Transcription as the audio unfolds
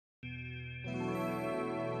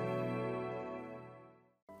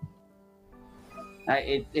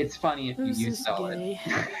It's funny if Who's you this saw gay?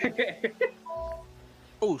 it.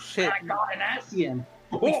 Oh shit! I got an Asian.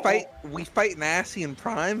 We fight an Asian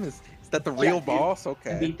Prime. Is that the real boss? I'd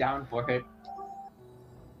Okay. be down for it.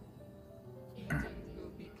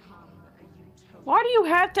 Why do you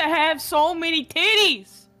have to have so many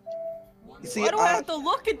titties? You see, Why do I have to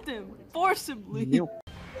look at them forcibly?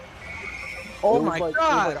 oh my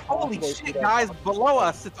god! Holy shit, guys! Below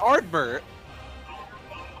us, it's Ardbert.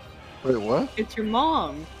 Wait, what? It's your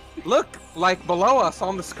mom. Look, like below us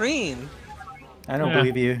on the screen. I don't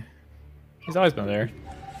believe you. He's always been there.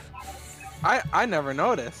 I never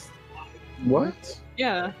noticed. What?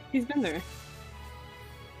 Yeah, he's been there.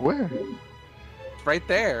 Where? It's right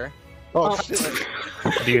there. Oh, shit.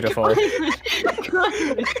 Beautiful.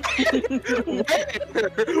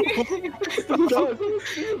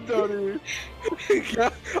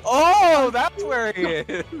 Oh, that's where he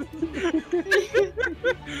is.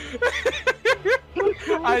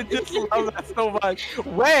 I just love that so much.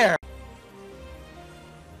 Where?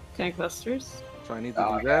 Tank Busters. So I need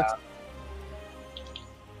to do that.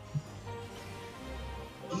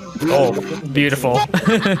 Oh, beautiful.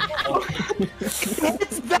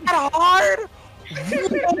 It's that hard?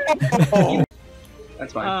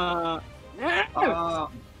 That's fine.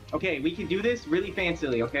 Okay, we can do this really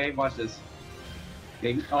fancily, okay? Watch this.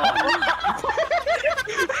 Okay. Oh.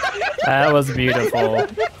 That was beautiful.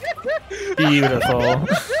 Beautiful.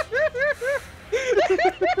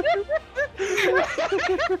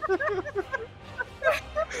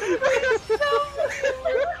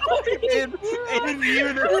 in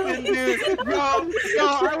unison, dude. Yo,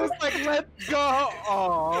 I was like, let's go.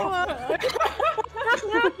 Aww.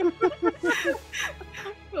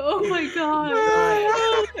 Oh my god.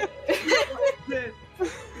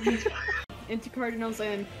 Into Cardinals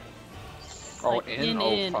in. Oh, Like, in?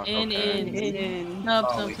 Oh, fuck, okay. in. Snub,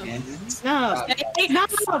 Oh, snub, in. snub. Hey,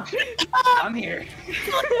 snub! I'm here.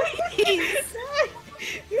 Please!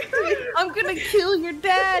 I'm gonna kill your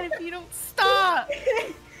dad if you don't stop!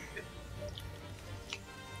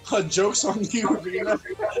 Joke's on you, Rena.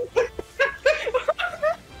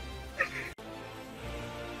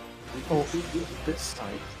 Oh, this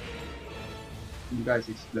side. You guys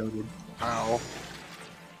exploded. Ow.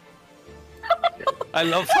 I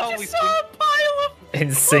love how we saw a pile of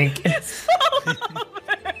In sync. That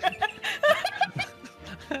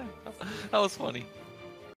was funny.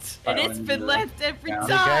 and it's been left every Did Did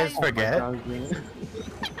you guys time! forget?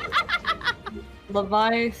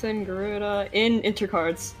 Leviathan, Garuda, in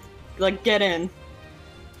intercards. Like, get in.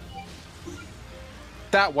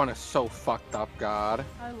 That one is so fucked up, God.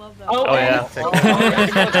 I love that. Oh yeah.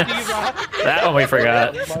 That one we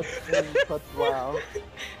forgot. Wow.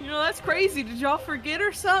 You know, that's crazy. Did y'all forget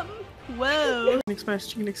or something? Whoa.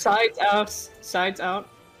 Sides out. Sides out.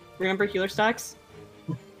 Remember healer stacks?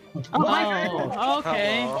 Oh,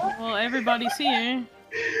 okay. Well, everybody's here.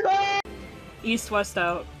 East, west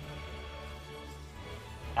out.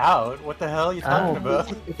 Out? What the hell are you talking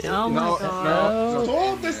about? Oh my god.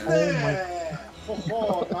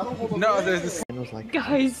 No, there's this.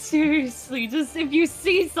 Guys, seriously, just if you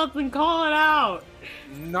see something, call it out.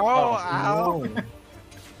 No, ow.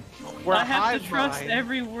 We're I have to hive trust mind.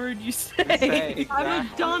 every word you say. Exactly. I'm a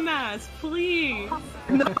dumbass, please.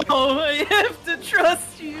 No, I have to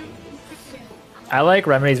trust you. I like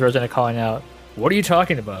Remedy's version of calling out. What are you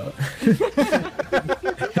talking about?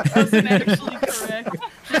 That wasn't actually correct.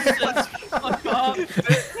 Just says fuck off.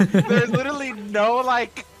 There's literally no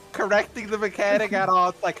like correcting the mechanic at all.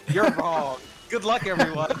 It's like you're wrong. Good luck,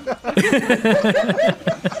 everyone.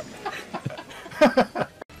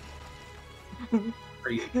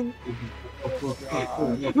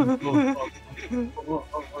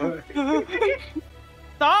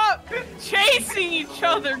 Stop chasing each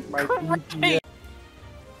other.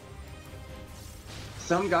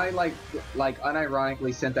 Some guy like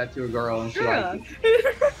unironically sent that to a girl and she like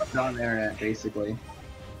it's on the internet basically.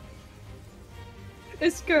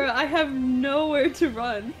 Iskra, I have nowhere to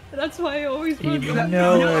run. That's why I always run. You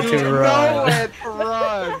know where to run. Nowhere to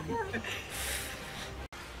run.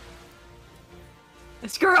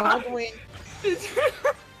 Iskra!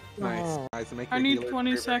 Nice. Guys, make I your need healer 20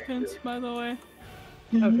 very seconds, good. by the way.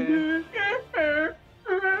 Okay.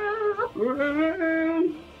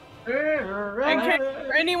 And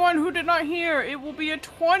for anyone who did not hear, it will be a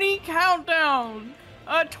 20 countdown.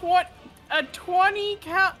 A 20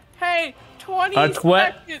 count. Hey, 20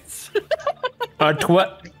 seconds. A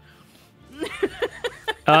twat.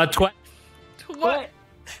 A twat.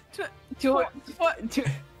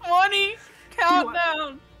 20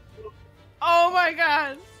 countdown. Oh my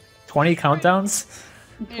god. 20 countdowns?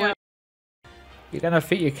 Yeah. You're gonna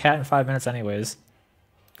feed your cat in 5 minutes anyways.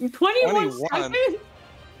 21. seconds?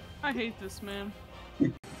 I hate this man.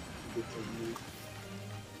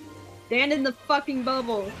 Stand in the fucking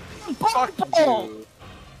bubble. Fuck you.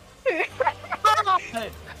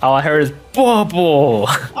 All I heard is bubble.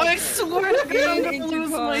 I swear to God, I'm gonna lose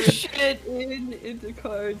my shit. Into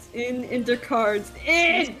cards. Into cards.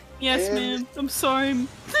 In! Yes, man. I'm sorry.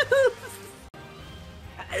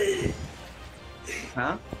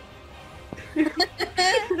 Huh?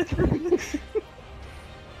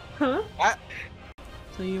 Huh?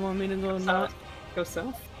 So you want me to go not? Go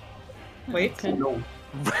south. Wait. Okay. No.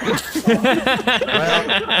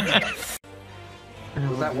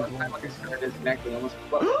 Was that one time I started his neck and almost.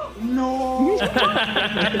 No!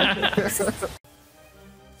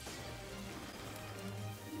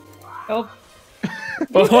 Oh.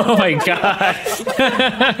 Oh my god.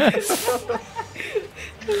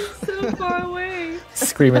 So far away.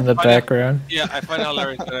 Scream in the background. Yeah, I find out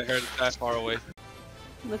hilarious that I heard it that far away.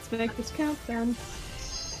 Let's make this countdown.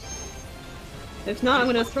 If not, I'm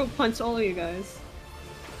gonna throw punch all of you guys.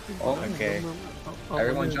 Oh, Okay,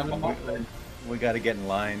 everyone jump on then. we gotta get in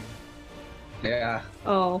line. Yeah.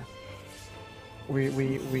 Oh. We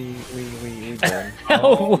done.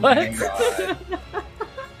 Oh, what? my God.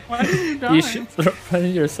 Why did you die? You should throw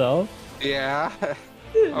punch yourself. Yeah.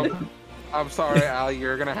 I'm sorry, Al.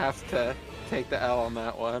 You're gonna have to take the L on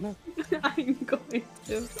that one. I'm going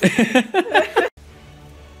to.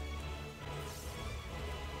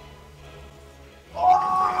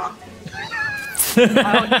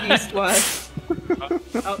 Out east west.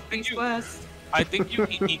 Out east west. I think you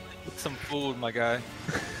need some food, my guy.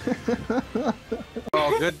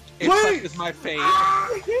 Oh, good. If such is my fate.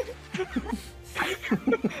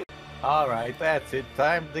 Alright, that's it.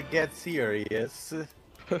 Time to get serious.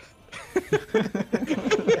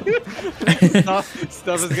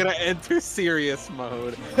 Stuff is gonna enter serious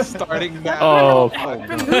mode starting now. Oh.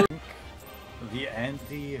 The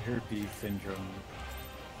anti-herpes syndrome.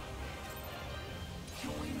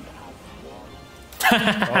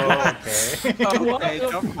 Oh, okay. Okay,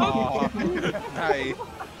 jump off. Nice.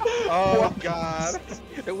 Oh god.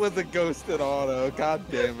 It was a ghosted auto. God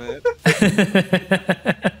damn it.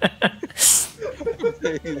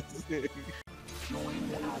 Amazing.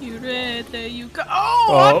 You read, there you go.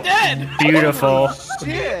 Oh, I'm dead! Beautiful.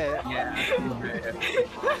 Shit. Yeah.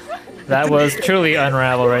 That was truly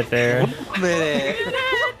Unravel right there. Minute. You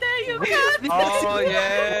read, there you go. Oh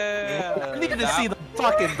yeah. I need to see the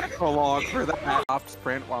fucking prologue for that top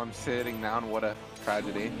sprint while I'm sitting down. What a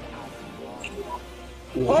tragedy.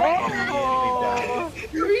 Oh!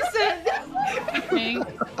 Reset! Okay.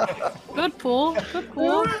 Good pull. Good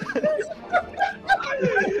pull.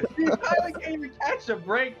 You finally can't even catch a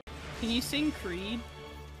break. Can you sing Creed?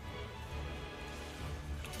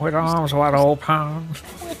 With arms wide open.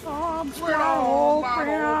 With arms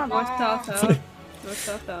wide North south out. North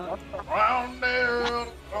south out.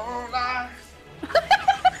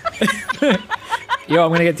 Yo,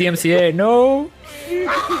 I'm gonna get DMCA. No.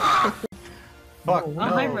 Fuck. Oh,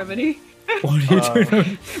 hi, Remedy. What are you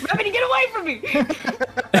doing? Remedy, get away from me!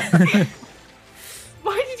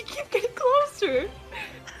 Why did you keep getting closer?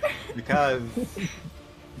 Because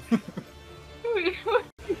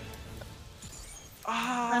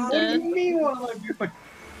I'm dead.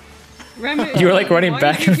 Remedy, You were like running why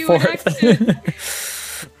back did and you do an exit?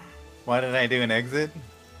 forth. why did I do an exit?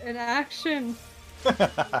 An action.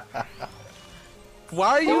 Why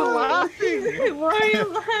are you laughing? Why are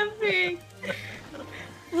you laughing?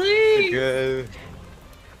 Please.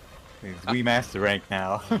 Because we master rank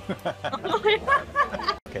now.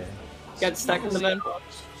 Okay. Got stuck in the bed.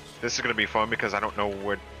 This is gonna be fun because I don't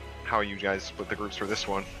know how you guys split the groups for this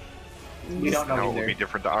one. We don't know How it will be either.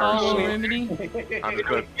 different to ours. Follow Remedy. I'm just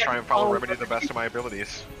gonna try and follow Remedy to the best of my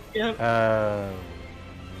abilities.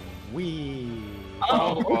 We.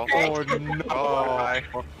 Oh, Well, oh no. bye.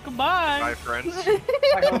 Goodbye. Bye, friends.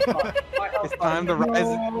 It's time to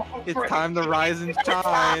rise. It's time to rise and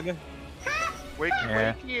shine. Wake,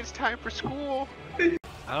 Yeah. wakey, it's time for school.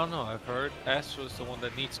 I don't know. I've heard Astro's the one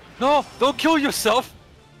that needs. No! Don't kill yourself.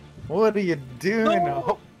 What are you doing?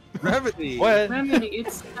 Oh, Remedy. what? Remedy,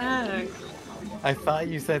 it's stag. I thought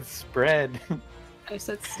you said spread. I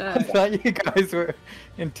said I stag. thought you guys were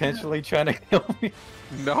intentionally trying to kill me.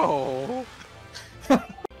 No.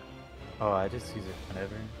 Oh, I just use it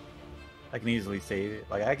whenever. I can easily save it.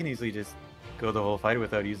 Like, I can easily just go the whole fight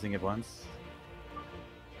without using it once.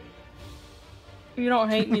 You don't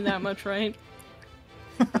hate me that much, right?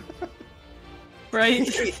 Right?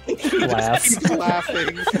 Laughs. He's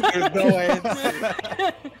laughing. There's no answer.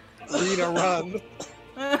 Rita, run.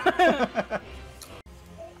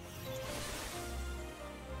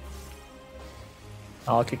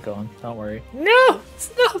 I'll keep going. Don't worry. No!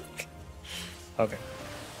 Stop! Okay.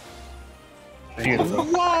 Beautiful.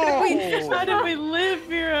 How did we live,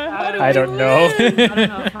 Vera? How did I we don't know. live? I don't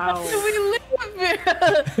know how. How did we live,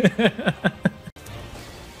 Vera?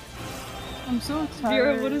 I'm so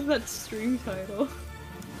tired. Vera, what is that stream title?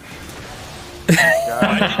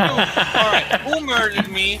 Alright, who murdered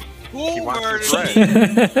me? He Who wants murdered his me?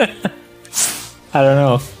 I don't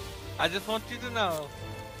know. I just want you to know.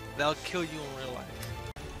 They'll kill you in real life.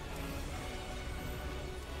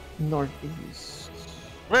 Northeast.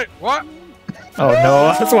 Wait, what? Oh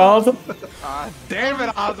no, Oswald! Ah, damn it,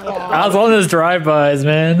 Oswald! Oswald is drive-bys,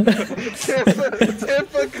 man.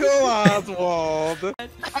 Typical Oswald.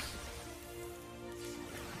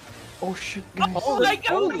 Oh shit, guys. Oh my god,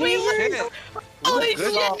 Holy we shit. live! Holy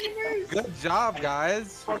Good shit! job. Good job,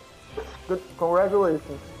 guys. Good,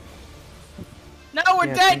 congratulations. Now we're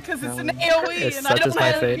Yeah, dead thanks, because it's an Alan. AoE It's and I such don't as my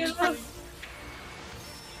have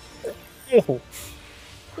fate.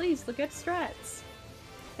 Please look at strats.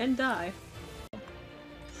 And die.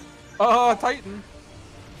 Oh, Titan.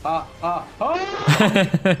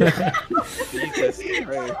 Jesus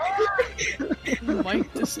Christ.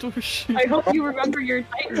 Mic distortion. I hope you remember your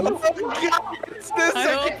titans. Oh God, it's this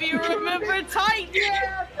I hope you remember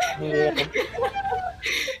Titan!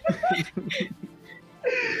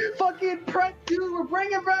 Fucking prep, dude. We're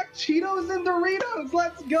bringing back Cheetos and Doritos.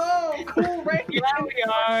 Let's go. Cool, right? Yeah, we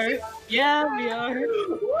are. Yeah, we are.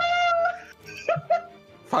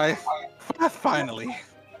 Finally.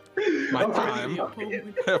 My time.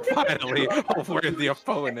 Finally, we're the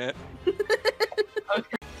opponent.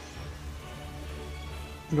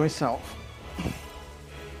 Going south.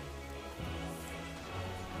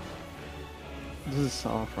 This is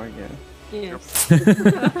south, right? Yeah. Yes.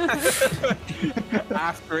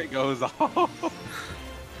 After it goes off.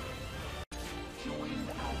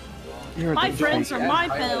 You're My the friends joke. are my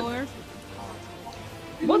power.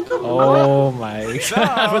 What the Oh my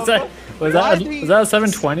god. Was that a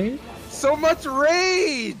 720? So much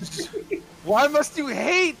rage! Why must you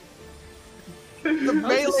hate the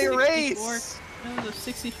melee race? That was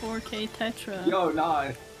a 64k Tetra. Yo, nah.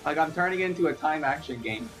 Like, I'm turning into a time action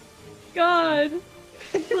game. God.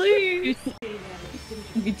 Please.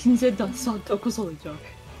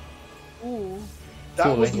 Ooh. That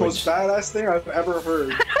Cool was the most badass thing I've ever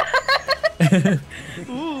heard.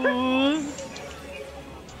 Ooh.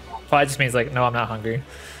 Probably just means like, no, I'm not hungry.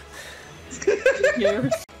 Yeah.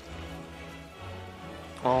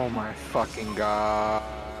 Oh my fucking god.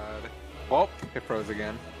 Oh, it froze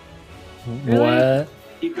again. What?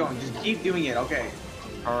 Keep going. Just keep doing it. Okay.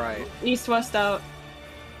 Alright. East, west, out.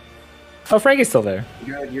 Oh, Frankie's still there.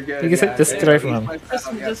 You're good. You're good. You can just get away from him.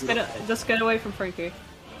 Just get away from Frankie.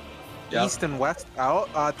 Yep. East and west out.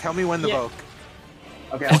 Tell me when to Yeah. vote.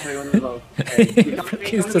 Okay, I'll tell you when to vote. Okay. You come to me,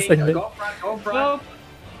 He's come just to me. like- Go front. Go front. Oh,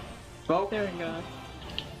 Vote. there we go.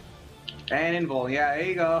 And invul. Yeah, there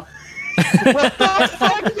you go. What the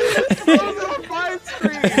fuck? It froze on my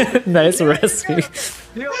screen! Nice recipe.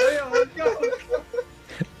 Yo, let's go.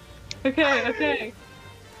 Okay, okay.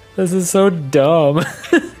 This is so dumb.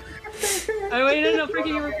 Oh wait, no, Frankie,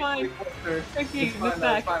 you were fine. Frankie, It's fine, move no,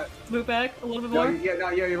 back. it's fine. Move back a little bit No, more. yeah, no,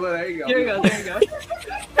 yeah, there you go. There you go, there you go.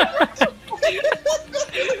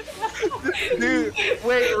 Dude,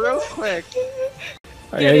 wait, real quick.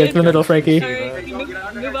 I gotta get to the middle, Frankie. Alright, Frankie, move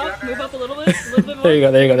up a little bit, more. There you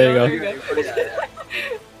go, there you go, there you There go. you go.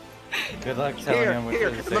 Good luck telling Here, him which here,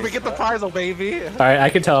 is the let me safe get the spot. prize, baby. Alright, I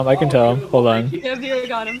can tell him, Hold on. Yeah, Vera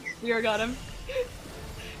got him. Vera got him.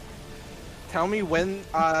 Tell me when,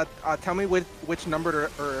 tell me which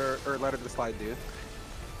number or letter to slide, dude.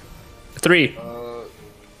 3. Oh,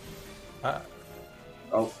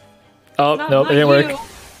 Oh, Not- nope, it not didn't work.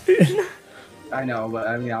 you. I know, but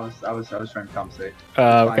I mean, I was trying to compensate.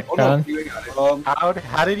 Okay, Oh, no, Colin. you got it.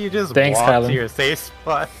 How did you just Thanks, walk Kylan. to your safe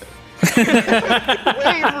spot? Wait,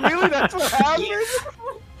 really? That's what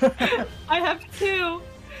happened? I have 2.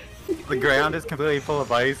 The ground is completely full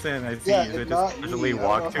of ice, and I see Yeah, you it's just not casually me, I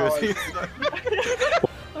walk don't to know a how safe spot.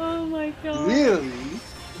 Oh my god. Really?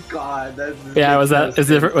 God, that's Yeah, was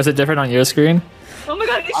it different on your screen? Oh my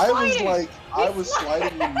god, he's I was sliding! like, I was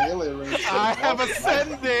sliding in melee range. I have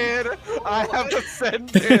ascended! I have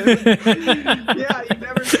ascended! Yeah, you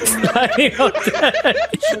never seen me. Sliding on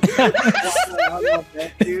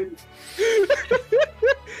deck. Dude.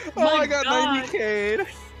 Oh, I My got God. 90k.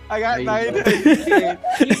 I got There you go. 90k.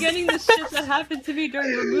 You're getting the shit that happened to me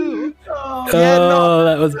during remove. Oh,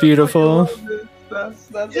 that was beautiful.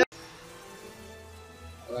 That's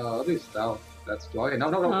I'll do stealth. That's okay.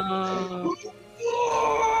 No.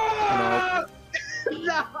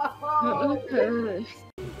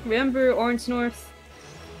 Remember Orange North?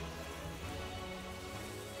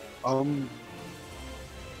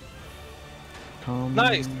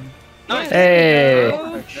 Nice. Nice. Hey.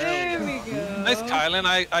 There we go. Nice, Kylan.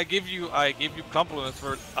 I give you compliments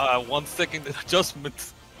for 1 second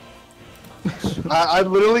adjustments. I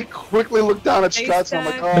literally quickly looked down at Stay strats and I'm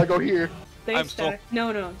like, stacked. oh, I go here. Stay I'm still- stacked.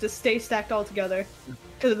 No, just stay stacked all together.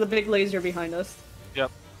 Because of the big laser behind us.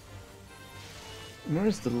 Yep.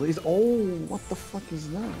 Where's the laser? Oh, what the fuck is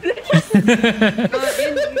that?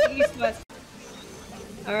 In east-west.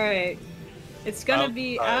 Alright. It's gonna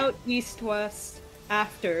be out east-west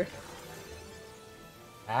after.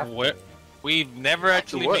 Where? We've never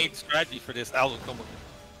actually what? made strategy for this. Alan, come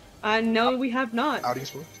on. No, we have not. Out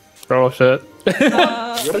east west. Oh shit.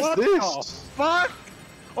 What is this? Fuck!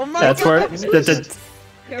 Oh my That's god! where. It's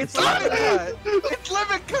Careful. limit cut! It's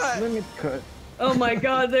limit cut! Limit cut. Oh my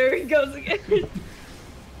god, there he goes again.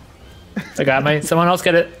 I got me. Someone else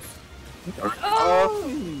get it. Oh!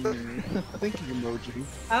 Thank you, emoji.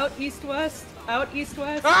 Out east-west. Out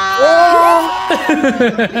east-west. All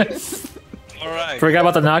right. Forgot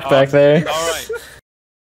about the knockback there. All right.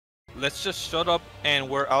 Let's just shut up, and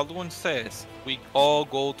where Alduin says, we all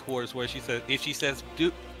go towards where she says. If she says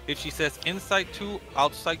inside 2,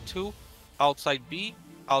 outside B,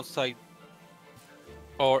 outside,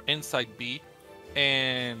 or inside B,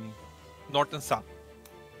 and north and south.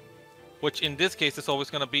 Which in this case is always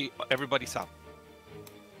gonna be everybody south.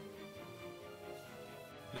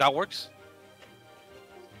 That works.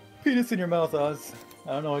 Penis in your mouth, Oz.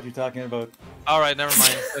 I don't know what you're talking about. All right, never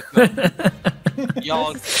mind.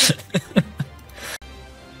 Y'all.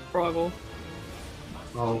 Struggle.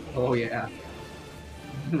 Oh yeah.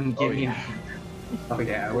 Give me. Oh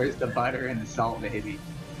yeah. Where's the butter and the salt, baby?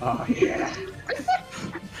 Oh yeah.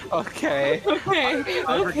 Okay. Okay,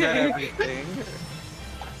 I forget okay. everything.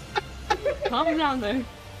 Calm down there.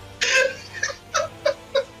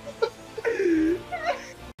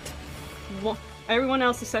 Everyone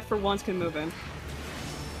else except for ones can move in.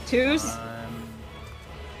 2s,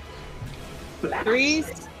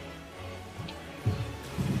 3s,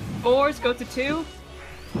 4s, go to 2.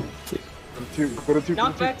 Go to 2.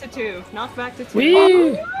 Not back to 2. Not back to 2.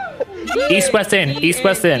 Wee! B East, west in. B East,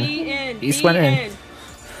 west in. B in. East, B west in.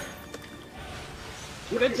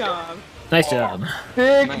 Good job. Nice job.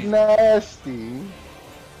 Big nasty.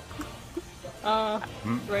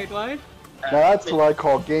 Right wide. Now that's what I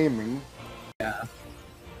call gaming.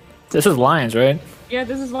 This is Lions, right? Yeah,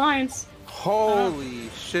 this is lines. Holy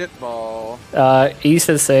shitball. East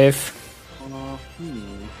is safe.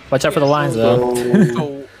 Watch out for the Lions, though.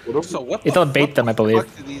 So what You don't bait them, I believe.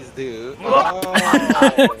 What do these do?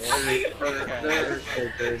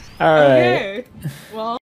 Alright. Okay.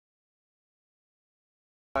 Well,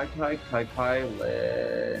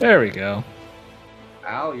 Pilot. There we go.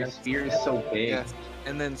 Ow, your spear is so big. Yes.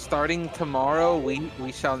 And then starting tomorrow,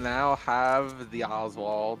 we shall now have the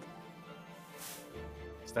Oswald.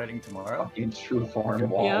 Starting tomorrow? In true form.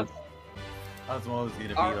 Wall. Yep. Oswald is gonna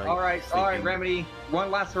be like. Alright, sleeping. Remedy. One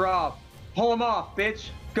last hurrah. Pull him off,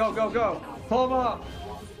 bitch. Go, go, go. Pull him off.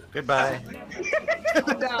 Goodbye.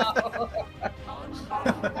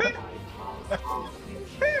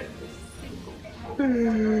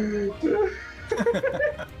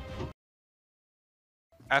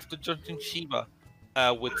 After judging Shiva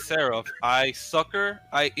with Seraph, I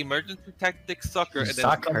emergency tactic sucker, and then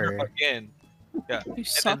Suck sucker her. again. Yeah. You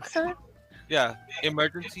suck her? Yeah,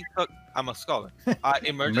 emergency suck. I'm a scholar. Emergency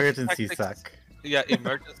Emergency tactics- suck. Yeah,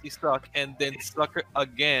 emergency suck, and then sucker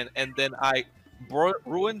again, and then I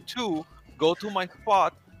ruin 2, go to my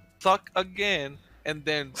spot, suck again, and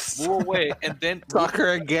then move away, and then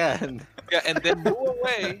Sucker again. yeah, and then move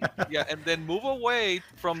away. Yeah, and then move away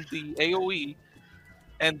from the AOE,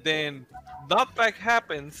 and then knockback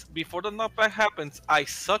happens. Before the knockback happens, I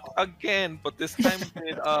suck again, but this time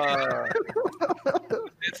with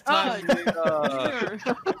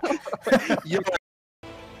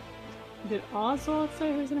did Oswald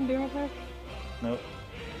say he was gonna be right back? Nope.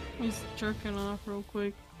 He's jerking off real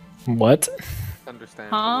quick. What?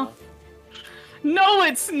 Understandable. Huh? No,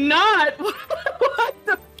 it's not! What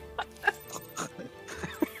the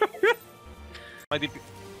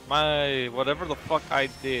my whatever the fuck I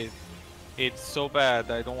did, it's so bad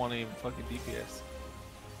that I don't want to even fucking DPS.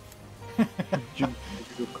 Did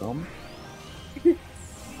you come?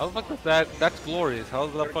 How the fuck is that? That's glorious. How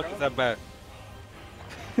the fuck is that bad?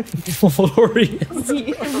 Glorious.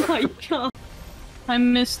 Oh my god. I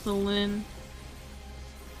miss the Lin.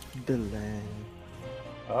 The land.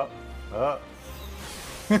 Oh.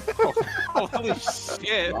 Holy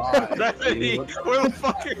shit! God, That's dude. where the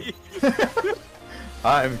fuck are you?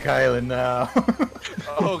 I'm Kylan now.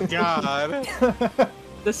 Oh god.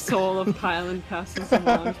 The soul of Kylan passes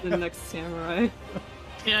along to the next samurai.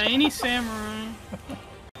 Yeah, any samurai.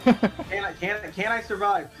 Can I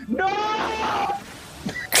survive? No!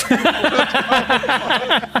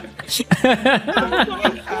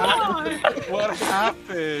 What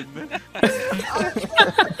happened?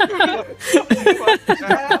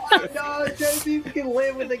 No, JC can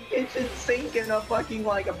live with a kitchen sink and a fucking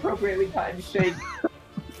like appropriately timed shake.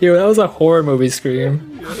 Yo, that was a horror movie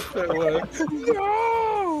scream.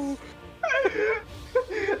 No!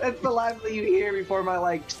 That's the last thing you hear before my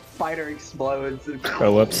like spider explodes.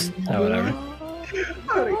 Oh, whoops. Oh, whatever.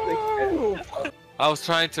 I was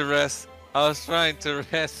trying to rest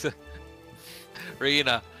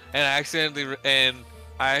Rina, and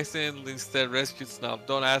I accidentally said rescued Snub.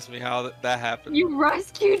 Don't ask me how that happened. You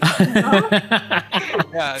rescued Snub?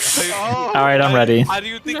 Yeah. Alright, I'm ready. How do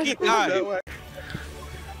you think he died?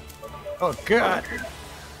 Oh god.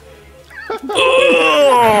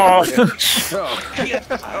 Oh god.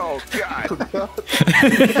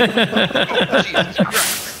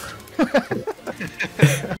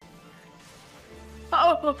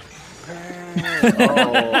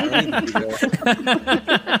 Oh, I need to go.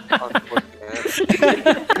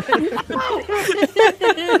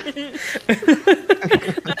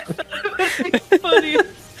 funny.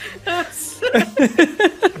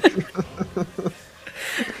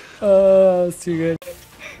 Oh, that's too good.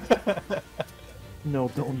 No,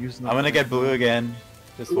 don't use I'm gonna get blue again.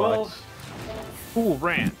 Just watch. Cool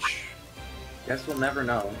ranch. Guess we'll never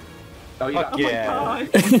know. Oh, you Fuck got yeah.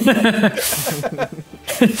 God.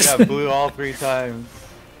 Got blue all 3 times.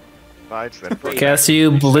 Guess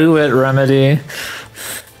you blew it, Remedy.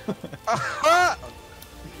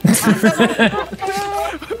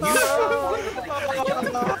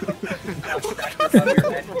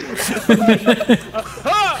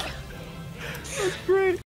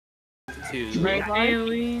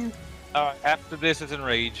 Alien. After this is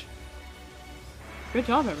Enrage. Good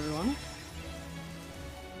job, everyone.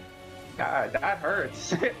 God, that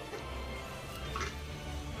hurts.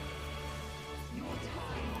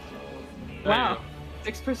 Wow,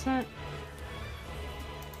 6%.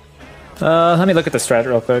 Let me look at the strat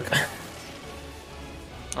real quick.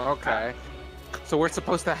 Okay. So we're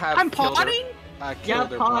supposed to have. I'm killed her- potting? Yeah,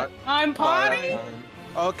 killed her pot. butt. I'm potting?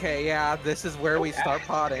 Okay, yeah, this is where we start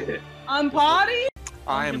potting. I'm potting?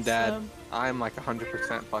 I am It's, dead. I am like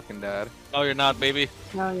 100% fucking dead. No, you're not, baby.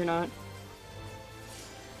 No, you're not.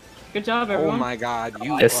 Good job, everyone. Oh my god,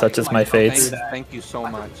 you. If such is my fate. Thank you so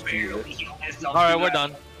much, Jesus. All right, we're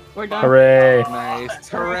done. We're done. Hooray! Nice.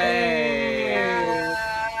 Hooray!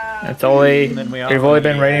 It's only And then we we've only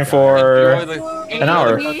been waiting for an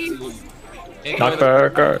hour. Enjoy Knock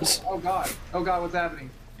burgers. Oh god. Oh god, what's happening?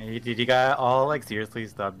 Hey, did you guys all like seriously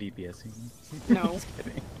stop DPSing? No. Just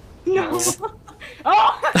kidding. No.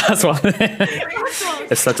 Oh! That's why.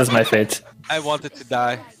 If such is my fate. I wanted to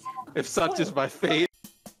die. If such is my fate.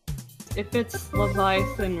 If it's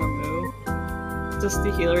Leviathan, remove. Just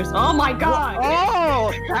the healers. Oh my god!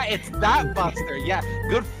 Oh, it's that Buster. Yeah,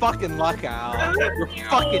 good fucking luck, Al. You're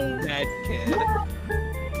fucking dead, kid.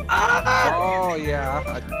 Oh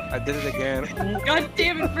yeah, I did it again. God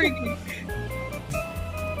damn it, freaking!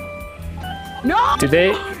 No! Do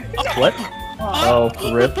they? What? Oh,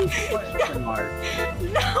 rip. Question mark.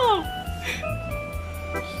 No!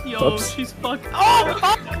 Yo, Oops. she's fuck. Oh,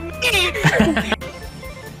 fuck me!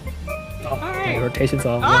 Okay, rotation's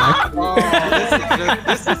off. Oh,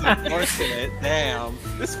 this is unfortunate. Damn,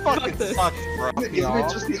 this fucking this. sucks, bro. Isn't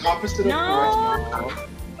it just the opposite No. of correct?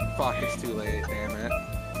 No. Fuck, it's too late. Damn it.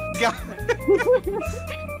 God.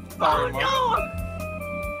 Sorry, Mark.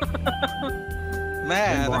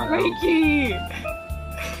 Man, Freaky!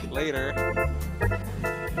 later.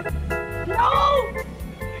 No!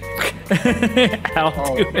 How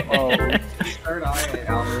Oh, do it? oh. Third eye at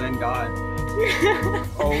Alvin and God.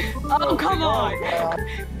 Oh, come on!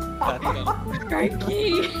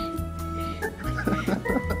 Freaky!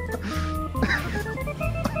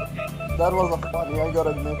 That was a funny, I gotta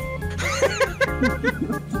admit.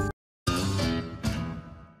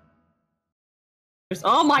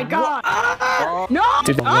 Oh my god! Oh, No!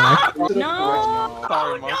 Did they Ah! work? No!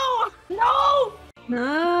 Sorry, Mark. No! No!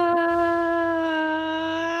 No!